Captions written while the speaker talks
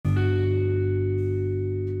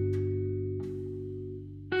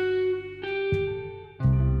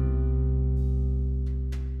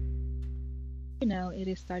know, it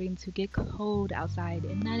is starting to get cold outside,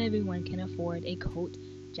 and not everyone can afford a coat,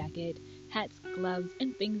 jacket, hats, gloves,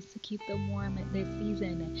 and things to keep them warm this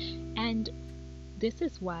season. And this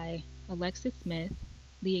is why Alexis Smith,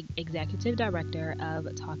 the executive director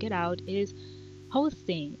of Talk It Out, is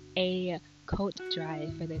hosting a coat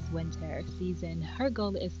drive for this winter season. Her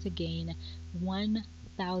goal is to gain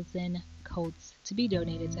 1,000 coats to be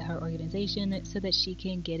donated to her organization so that she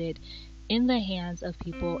can get it in the hands of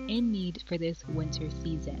people in need for this winter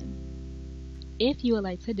season. If you would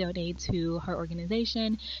like to donate to her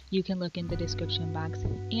organization, you can look in the description box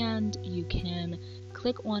and you can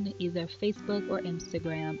click on either Facebook or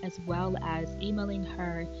Instagram, as well as emailing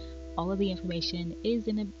her. All of the information is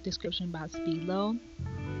in the description box below.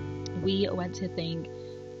 We want to thank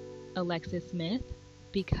Alexis Smith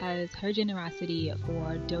because her generosity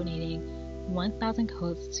for donating 1,000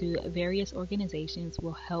 coats to various organizations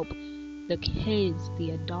will help the kids,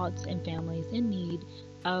 the adults, and families in need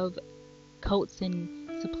of coats and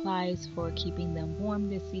supplies for keeping them warm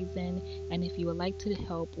this season. And if you would like to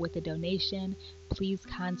help with a donation, please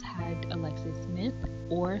contact Alexis Smith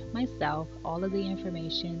or myself. All of the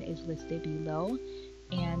information is listed below.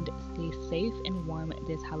 And stay safe and warm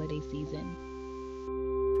this holiday season.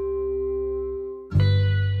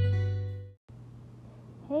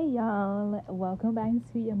 Hey y'all, welcome back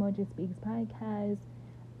to your Mojo Speaks podcast.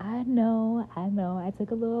 I know, I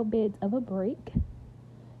took a little bit of a break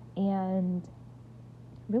and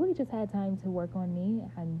really just had time to work on me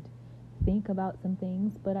and think about some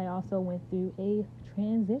things, but I also went through a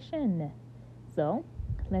transition. So,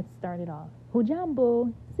 let's start it off.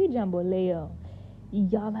 Hujambo, si jambo leo.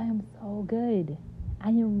 Y'all, I am so good. I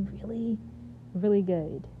am really, really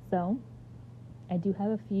good. So, I do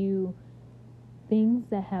have a few things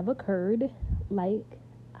that have occurred. Like,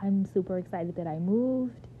 I'm super excited that I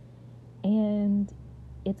moved and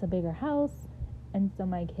it's a bigger house, and so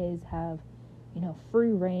my kids have,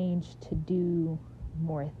 free range to do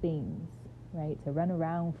more things, right? To run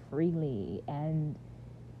around freely and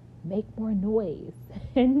make more noise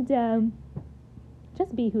and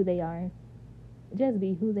just be who they are. Just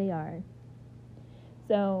be who they are.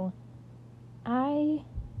 So I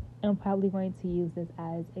am probably going to use this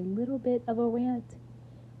as a little bit of a rant,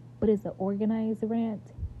 but it's an organized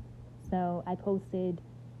rant. So I posted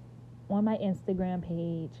on my Instagram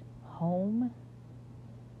page, home,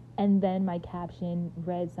 and then my caption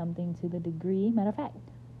read something to the degree. Matter of fact,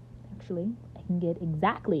 actually, I can get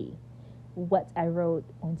exactly what I wrote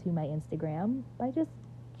onto my Instagram by just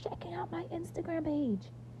checking out my Instagram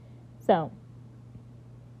page. So,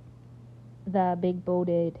 the big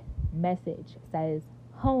bolded message says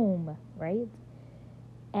home, right?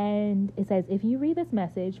 And it says, if you read this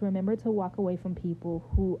message, remember to walk away from people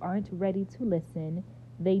who aren't ready to listen.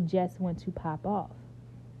 They just want to pop off.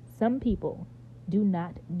 Some people do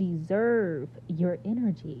not deserve your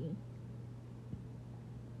energy.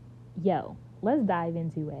 Yo, let's dive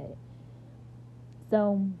into it.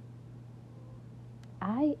 So,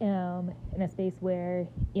 I am in a space where,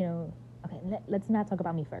 let's not talk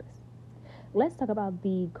about me first. Let's talk about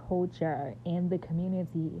the culture and the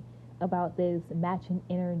community about this matching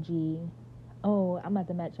energy. Oh, I'm about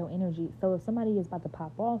to match your energy. So if somebody is about to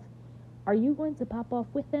pop off, are you going to pop off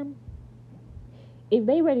with them? If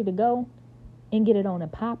they ready to go and get it on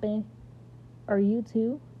and popping, are you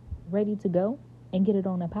too ready to go and get it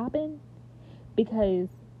on and popping? Because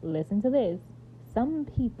listen to this. Some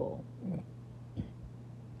people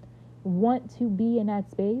want to be in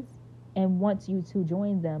that space and want you to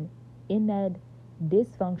join them in that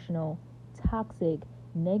dysfunctional, toxic,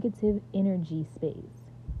 negative energy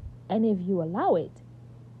space. And if you allow it,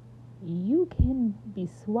 you can be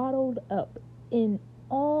swaddled up in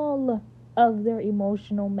all of their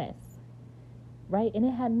emotional mess, right? And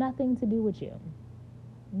it had nothing to do with you.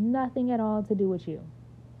 Nothing at all to do with you.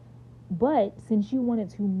 But since you wanted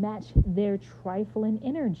to match their trifling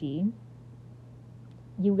energy,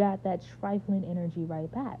 you got that trifling energy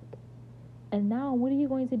right back. And now what are you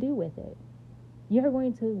going to do with it? You're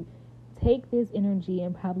going to take this energy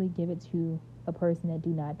and probably give it to a person that do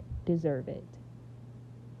not deserve it.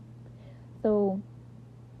 So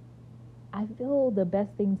I feel the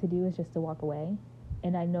best thing to do is just to walk away.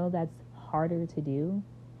 And I know that's harder to do,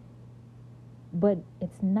 but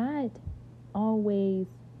it's not always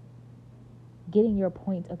getting your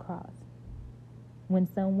point across. When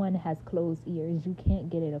someone has closed ears, you can't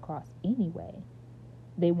get it across anyway.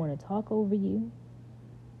 They want to talk over you.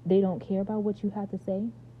 They don't care about what you have to say.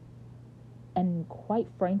 And quite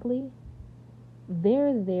frankly,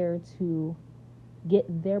 they're there to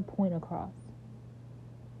get their point across.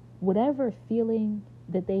 Whatever feeling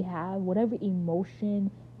that they have, whatever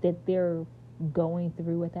emotion that they're going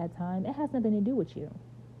through at that time, it has nothing to do with you.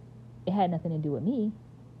 It had nothing to do with me.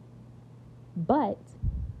 But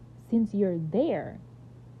since you're there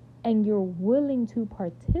and you're willing to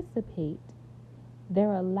participate,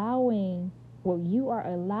 they're allowing, well, you are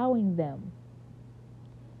allowing them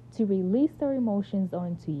to release their emotions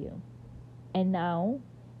onto you. And now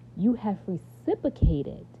you have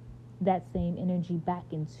reciprocated that same energy back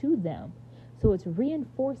into them. So it's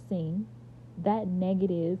reinforcing that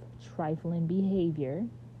negative, trifling behavior.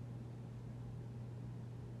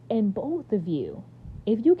 And both of you,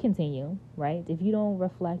 if you continue, right? If you don't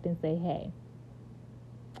reflect and say, hey,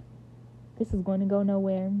 this is going to go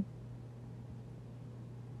nowhere,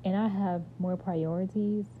 and I have more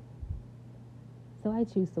priorities, so I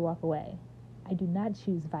choose to walk away. I do not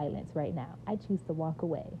choose violence right now. I choose to walk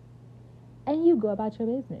away. And you go about your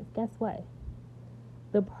business. Guess what?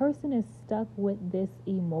 The person is stuck with this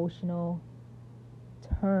emotional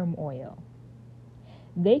turmoil.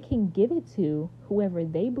 They can give it to whoever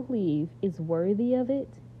they believe is worthy of it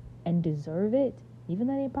and deserve it, even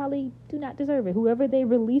though they probably do not deserve it. Whoever they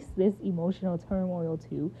release this emotional turmoil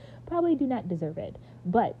to probably do not deserve it.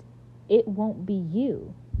 But it won't be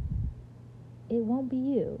you. It won't be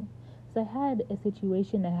you. So I had a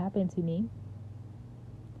situation that happened to me,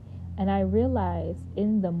 and I realized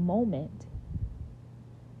in the moment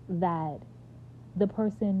that the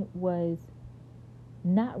person was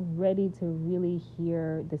not ready to really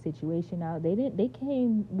hear the situation out. They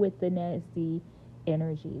came with the nasty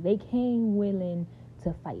energy. They came willing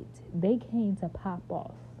to fight. They came to pop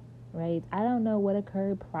off, right? I don't know what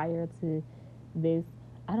occurred prior to this.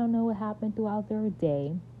 I don't know what happened throughout their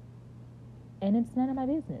day. And it's none of my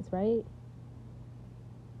business, right?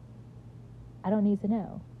 I don't need to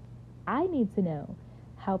know. I need to know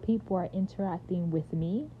how people are interacting with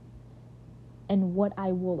me and what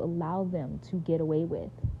I will allow them to get away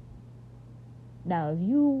with. Now, if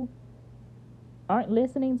you aren't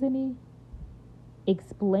listening to me,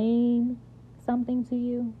 explain something to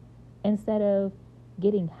you instead of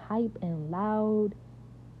getting hype and loud,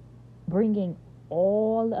 bringing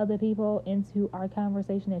all the other people into our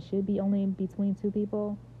conversation that should be only between two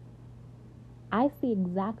people. I see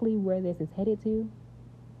exactly where this is headed to.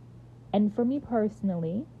 And for me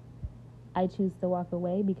personally, I choose to walk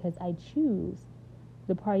away because I choose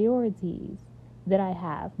the priorities that I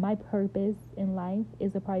have. My purpose in life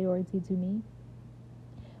is a priority to me.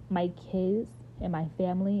 My kids and my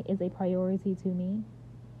family is a priority to me.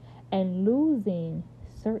 And losing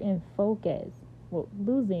certain focus,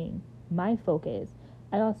 losing my focus,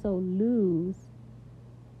 I also lose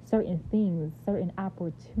certain things, certain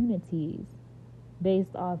opportunities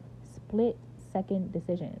based off split second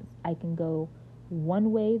decisions. I can go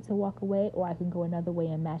one way to walk away, or I can go another way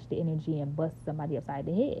and match the energy and bust somebody upside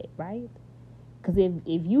the head, right? Because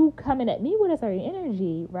if you coming at me with a certain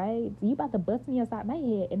energy, right, you about to bust me upside my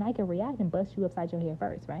head, and I can react and bust you upside your head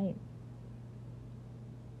first, right?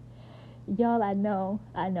 Y'all, I know,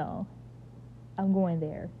 I'm going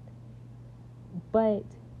there. But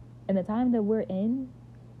in the time that we're in,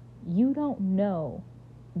 you don't know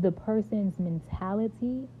the person's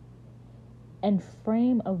mentality and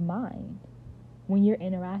frame of mind when you're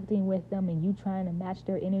interacting with them and you trying to match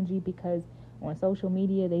their energy, because on social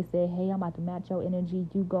media they say, hey, I'm about to match your energy,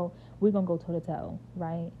 we're gonna go toe to toe,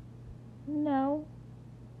 right? No.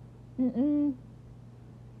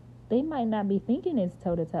 They might not be thinking it's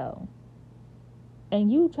toe to toe,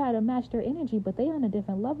 and you try to match their energy, but they on a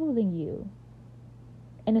different level than you.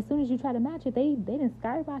 And as soon as you try to match it, they didn't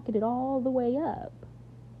skyrocket it all the way up.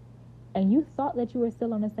 And you thought that you were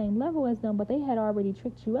still on the same level as them, but they had already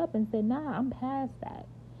tricked you up and said, nah, I'm past that.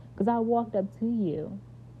 Because I walked up to you,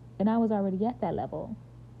 and I was already at that level.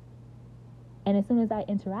 And as soon as I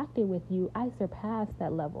interacted with you, I surpassed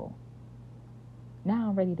that level. Now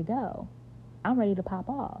I'm ready to go. I'm ready to pop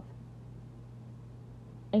off.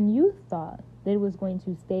 And you thought that it was going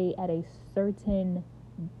to stay at a certain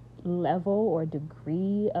level or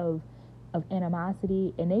degree of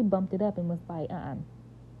animosity, and they bumped it up and was like,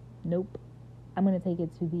 nope, I'm going to take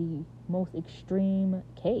it to the most extreme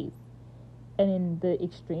case. And in the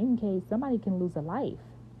extreme case, somebody can lose a life,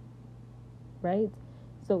 right?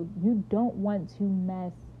 So you don't want to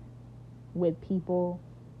mess with people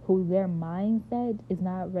who their mindset is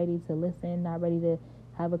not ready to listen, not ready to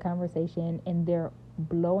have a conversation, and they're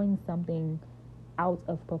blowing something out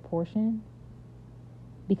of proportion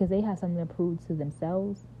because they have something to prove to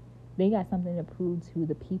themselves. They got something to prove to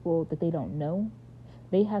the people that they don't know.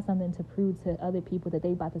 They have something to prove to other people that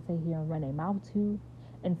they about to sit here and run their mouth to.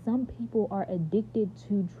 And some people are addicted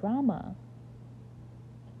to drama.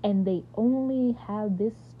 And they only have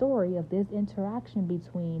this story of this interaction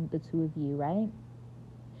between the two of you, right?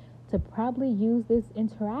 To probably use this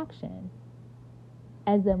interaction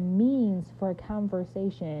as a means for a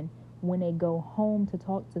conversation when they go home to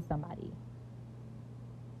talk to somebody.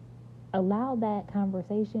 Allow that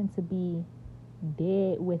conversation to be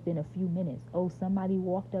dead within a few minutes. Oh, somebody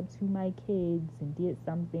walked up to my kids and did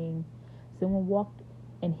something. Someone walked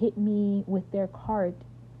and hit me with their cart.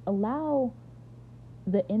 Allow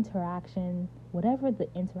the interaction, whatever the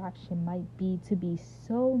interaction might be, to be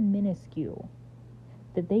so minuscule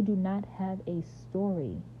that they do not have a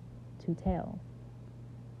story to tell.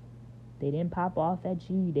 They didn't pop off at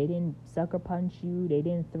you. They didn't sucker punch you. They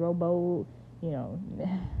didn't throw bow. Now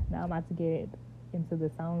I'm about to get into the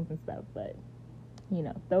songs and stuff, but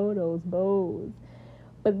throw those bows.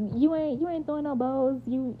 But you ain't throwing no bows.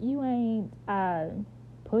 You ain't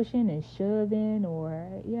pushing and shoving,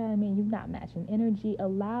 or you're not matching energy.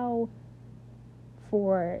 Allow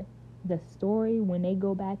for the story when they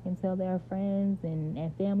go back and tell their friends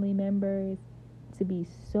and family members to be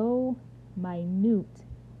so minute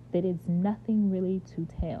that it's nothing really to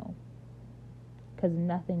tell, because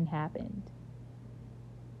nothing happened.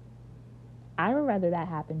 I would rather that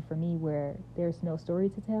happen for me, where there's no story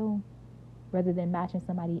to tell, rather than matching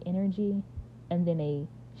somebody's energy and then they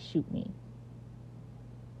shoot me.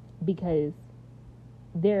 Because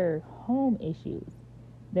their home issues,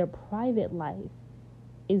 their private life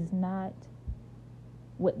is not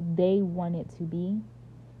what they want it to be.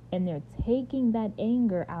 And they're taking that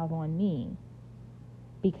anger out on me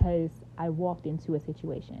because I walked into a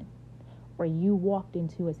situation, or you walked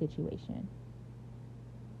into a situation.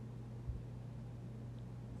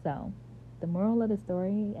 So, the moral of the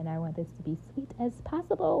story, and I want this to be sweet as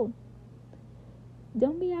possible,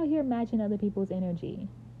 don't be out here matching other people's energy.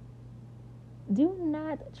 Do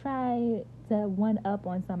not try to one up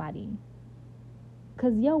on somebody,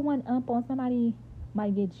 because your one up on somebody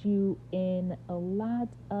might get you in a lot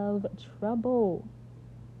of trouble.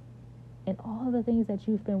 And all the things that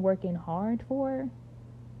you've been working hard for,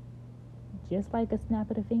 just like a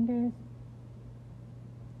snap of the fingers,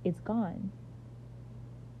 it's gone.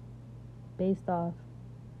 Based off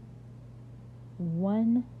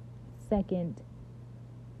 1 second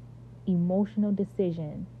emotional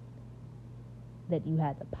decision that you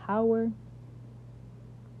had the power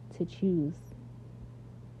to choose.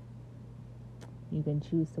 You can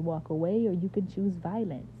choose to walk away, or you can choose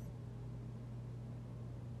violence.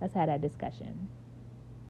 Let's have that discussion.